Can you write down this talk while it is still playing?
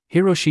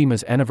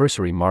Hiroshima's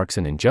anniversary marks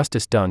an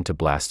injustice done to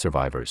blast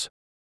survivors.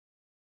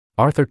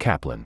 Arthur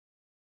Kaplan.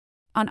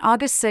 On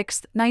August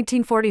 6,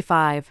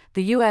 1945,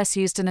 the U.S.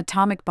 used an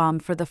atomic bomb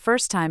for the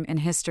first time in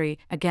history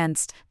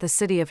against the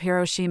city of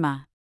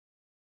Hiroshima.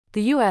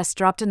 The U.S.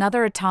 dropped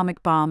another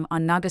atomic bomb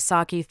on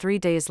Nagasaki 3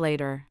 days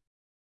later.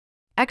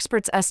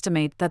 Experts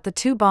estimate that the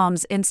two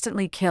bombs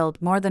instantly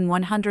killed more than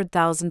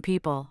 100,000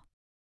 people.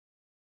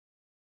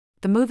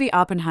 The movie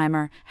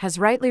Oppenheimer has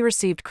rightly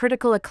received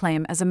critical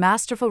acclaim as a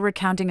masterful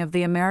recounting of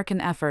the American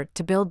effort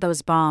to build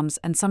those bombs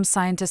and some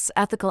scientists'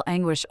 ethical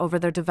anguish over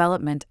their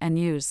development and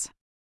use.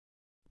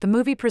 The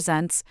movie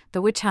presents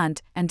the witch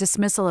hunt and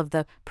dismissal of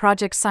the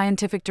project's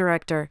scientific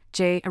director,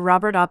 J.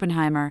 Robert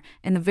Oppenheimer,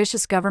 in the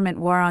vicious government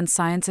war on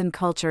science and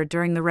culture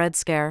during the Red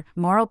Scare,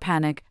 moral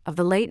panic, of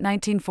the late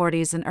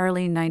 1940s and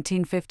early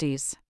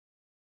 1950s.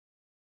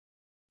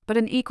 But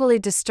an equally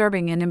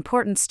disturbing and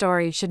important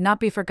story should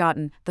not be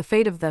forgotten: the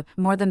fate of the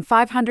more than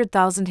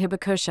 500,000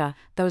 Hibakusha,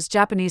 those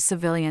Japanese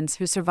civilians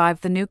who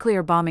survived the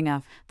nuclear bombing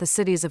of the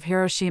cities of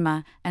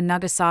Hiroshima and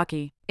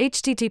Nagasaki.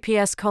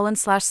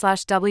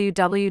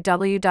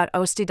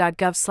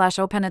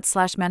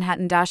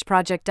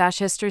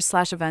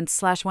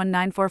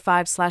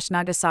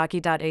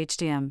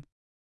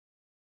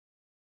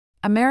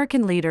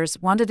 American leaders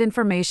wanted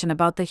information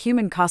about the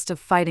human cost of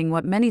fighting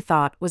what many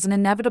thought was an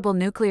inevitable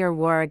nuclear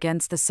war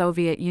against the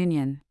Soviet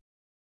Union.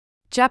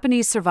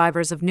 Japanese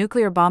survivors of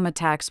nuclear bomb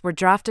attacks were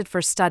drafted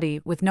for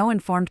study with no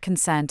informed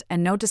consent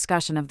and no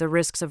discussion of the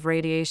risks of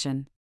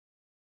radiation.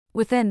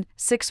 Within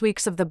 6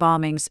 weeks of the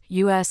bombings,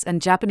 U.S.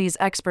 and Japanese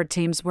expert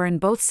teams were in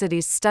both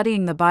cities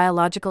studying the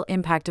biological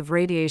impact of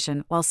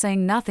radiation while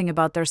saying nothing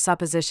about their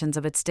suppositions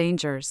of its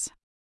dangers.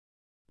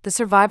 The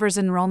survivors'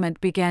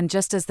 enrollment began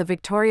just as the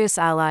victorious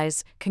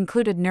Allies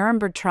concluded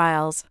Nuremberg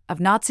trials of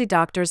Nazi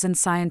doctors and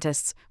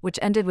scientists, which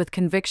ended with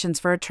convictions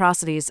for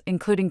atrocities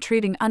including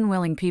treating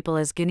unwilling people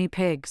as guinea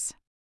pigs.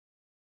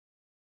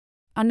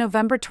 On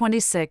November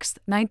 26,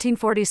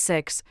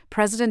 1946,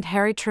 President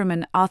Harry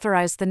Truman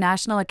authorized the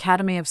National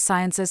Academy of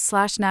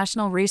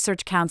Sciences/National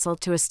Research Council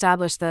to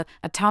establish the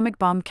Atomic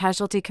Bomb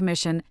Casualty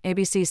Commission,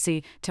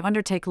 ABCC, to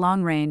undertake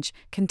long-range,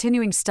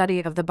 continuing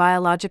study of the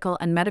biological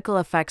and medical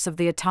effects of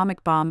the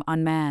atomic bomb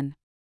on man.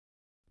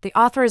 The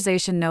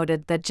authorization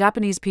noted that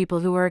Japanese people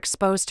who were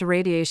exposed to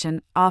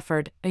radiation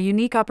offered a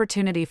unique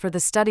opportunity for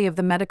the study of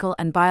the medical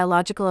and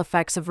biological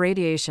effects of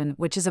radiation,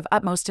 which is of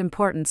utmost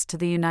importance to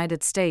the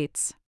United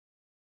States.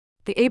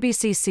 The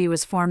ABCC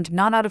was formed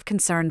not out of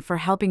concern for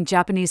helping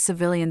Japanese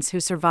civilians who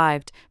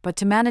survived, but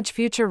to manage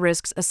future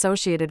risks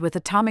associated with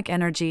atomic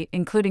energy,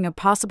 including a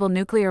possible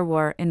nuclear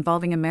war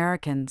involving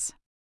Americans.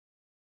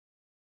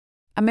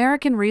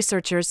 American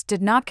researchers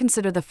did not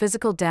consider the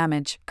physical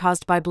damage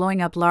caused by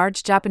blowing up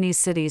large Japanese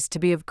cities to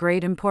be of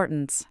great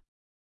importance.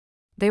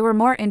 They were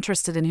more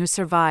interested in who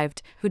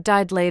survived, who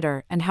died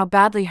later, and how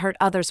badly hurt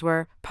others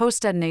were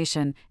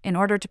post-detonation, in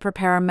order to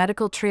prepare a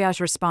medical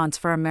triage response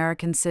for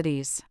American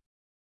cities.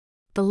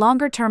 The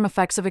longer-term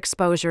effects of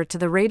exposure to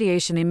the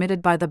radiation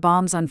emitted by the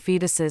bombs on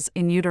fetuses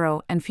in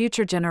utero and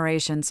future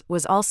generations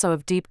was also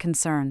of deep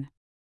concern.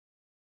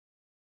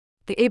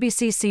 The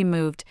ABCC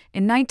moved,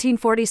 in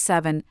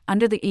 1947,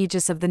 under the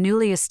aegis of the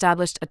newly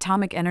established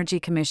Atomic Energy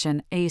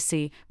Commission,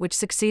 AEC, which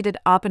succeeded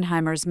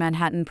Oppenheimer's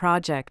Manhattan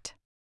Project.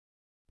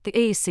 The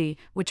AEC,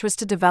 which was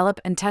to develop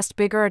and test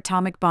bigger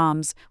atomic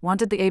bombs,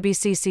 wanted the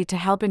ABCC to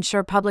help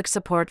ensure public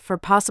support for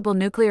possible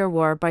nuclear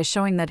war by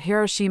showing that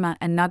Hiroshima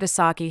and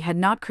Nagasaki had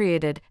not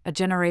created a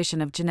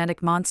generation of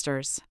genetic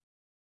monsters.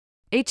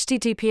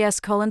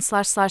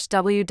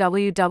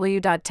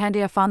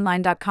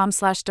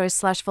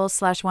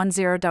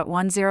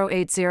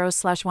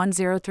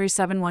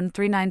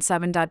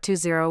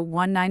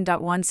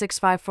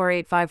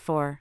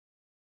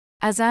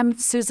 As M.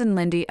 Susan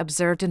Lindy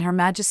observed in her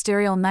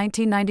magisterial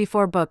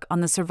 1994 book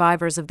on the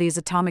survivors of these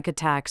atomic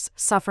attacks,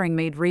 Suffering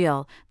Made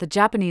Real, the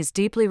Japanese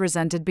deeply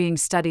resented being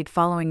studied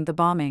following the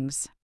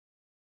bombings.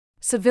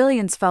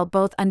 Civilians felt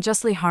both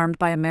unjustly harmed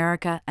by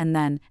America and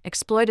then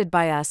exploited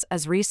by us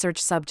as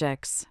research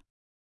subjects.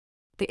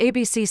 The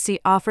ABCC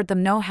offered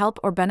them no help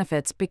or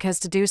benefits because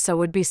to do so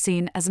would be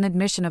seen as an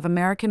admission of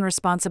American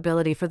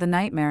responsibility for the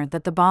nightmare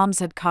that the bombs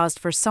had caused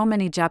for so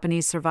many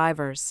Japanese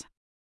survivors.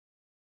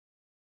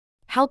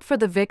 Help for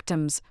the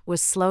victims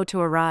was slow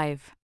to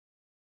arrive.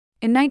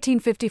 In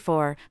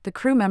 1954, the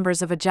crew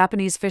members of a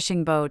Japanese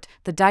fishing boat,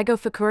 the Daigo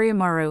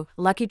Fukuryamaru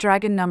Lucky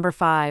Dragon No.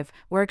 5,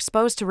 were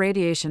exposed to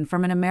radiation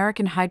from an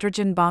American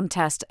hydrogen bomb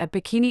test at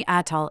Bikini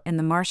Atoll in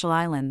the Marshall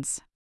Islands.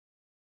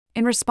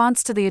 In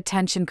response to the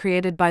attention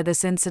created by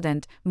this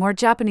incident, more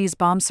Japanese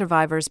bomb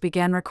survivors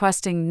began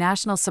requesting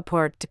national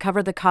support to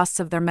cover the costs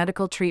of their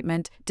medical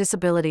treatment,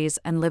 disabilities,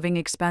 and living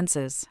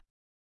expenses.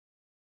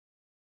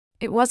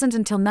 It wasn't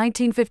until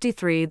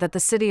 1953 that the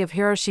city of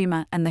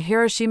Hiroshima and the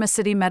Hiroshima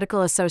City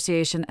Medical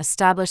Association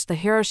established the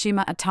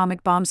Hiroshima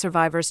Atomic Bomb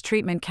Survivors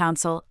Treatment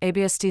Council,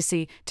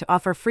 ABSTC, to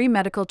offer free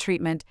medical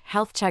treatment,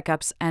 health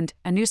checkups, and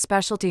a new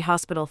specialty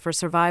hospital for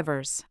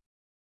survivors.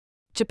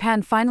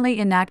 Japan finally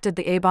enacted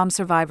the A-bomb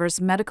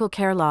survivors' medical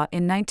care law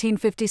in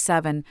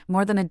 1957,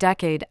 more than a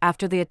decade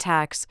after the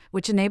attacks,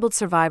 which enabled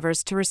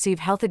survivors to receive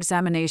health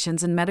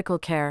examinations and medical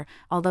care,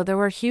 although there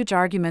were huge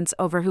arguments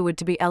over who would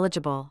to be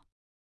eligible.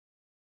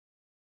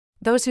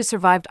 Those who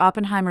survived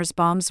Oppenheimer's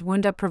bombs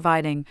wound up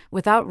providing,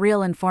 without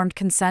real informed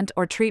consent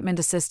or treatment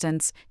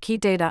assistance, key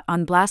data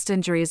on blast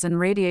injuries and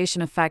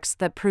radiation effects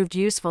that proved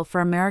useful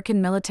for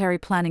American military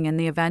planning in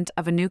the event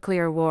of a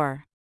nuclear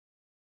war.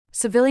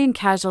 Civilian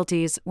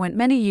casualties went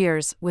many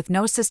years with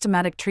no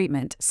systematic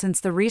treatment since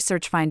the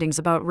research findings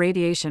about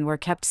radiation were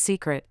kept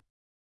secret.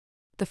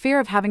 The fear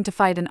of having to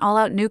fight an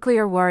all-out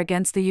nuclear war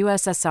against the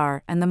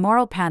USSR and the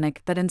moral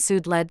panic that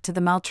ensued led to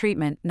the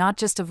maltreatment not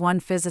just of one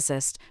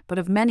physicist, but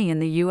of many in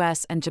the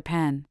US and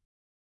Japan.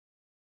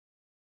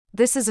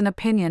 This is an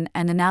opinion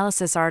and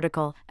analysis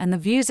article, and the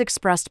views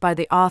expressed by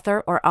the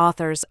author or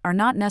authors are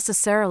not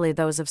necessarily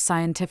those of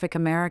Scientific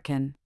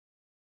American.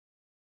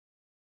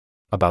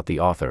 About the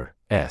author,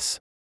 S.